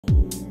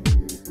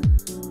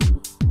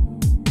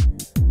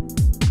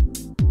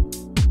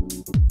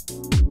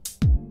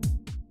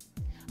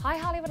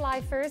Hollywood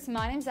Lifers,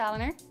 my name's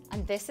Eleanor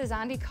and this is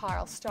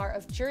Karl, star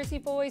of Jersey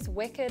Boys,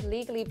 Wicked,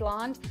 Legally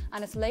Blonde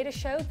and his latest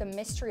show, The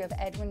Mystery of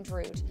Edwin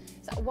Drood.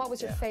 So what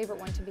was your favourite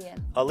one to be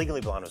in?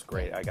 Legally Blonde was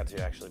great. I got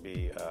to actually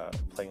be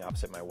playing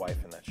opposite my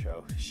wife in that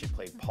show. She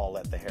played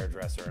Paulette the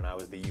hairdresser and I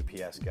was the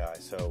UPS guy,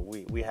 so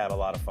we had a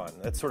lot of fun.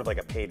 It's sort of like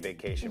a paid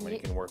vacation when you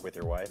can work with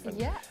your wife,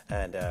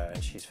 and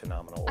she's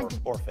phenomenal,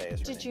 or Faye is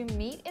her Did name. you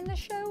meet in the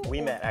show?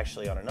 We met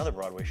actually on another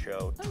Broadway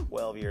show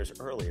 12 years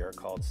earlier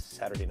called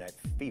Saturday Night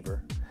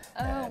Fever,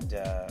 and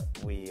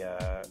we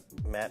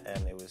met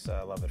and it was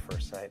love at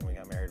first sight and we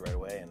got married right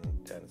away,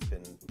 and it's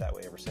been that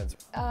way ever since.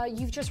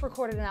 You've just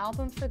recorded an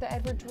album for the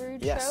Edwin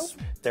Drood show? Yes,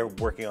 they're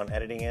working on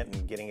editing it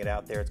and getting it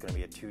out there. It's going to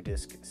be a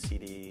 2-disc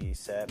CD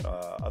set.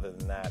 Other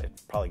than that, it'll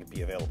probably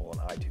be available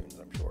on iTunes,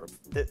 I'm sure.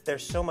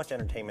 There's so much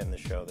entertainment in the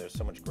show. There's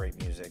so much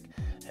great music,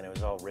 and it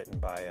was all written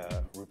by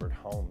Rupert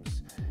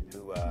Holmes,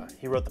 who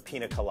he wrote the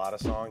Pina Colada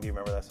song. Do you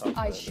remember that song?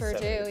 I sure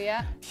do,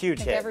 yeah. Huge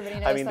hit. Everybody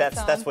knows I mean, that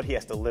that's what he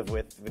has to live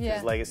with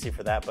his legacy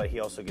for that. But he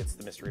also gets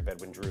The Mystery of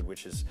Edwin Drood,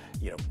 which is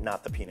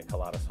not the Pina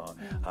Colada song.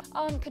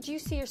 Could you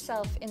see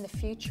yourself in the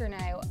future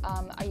now?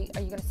 Are you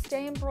going to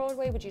stay in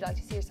Broadway? Would you like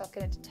to see yourself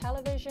get into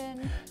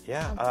television?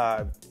 Yeah,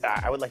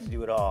 I would like to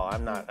do it all.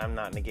 I'm not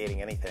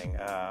negating anything.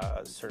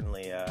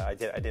 Certainly, I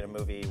did a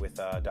movie with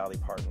Dolly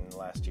Parton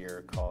last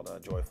year called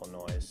Joyful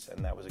Noise,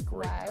 and that was a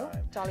great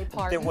time. Dolly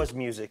Parton. There was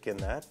music in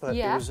that, but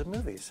it was a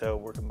movie, so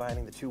we're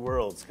combining the two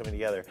worlds coming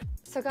together.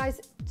 So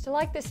guys, to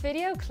like this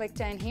video, click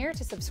down here.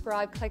 To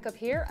subscribe, click up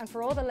here. And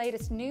for all the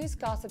latest news,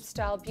 gossip,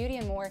 style, beauty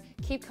and more,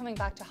 keep coming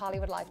back to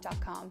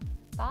HollywoodLife.com.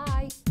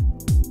 Bye.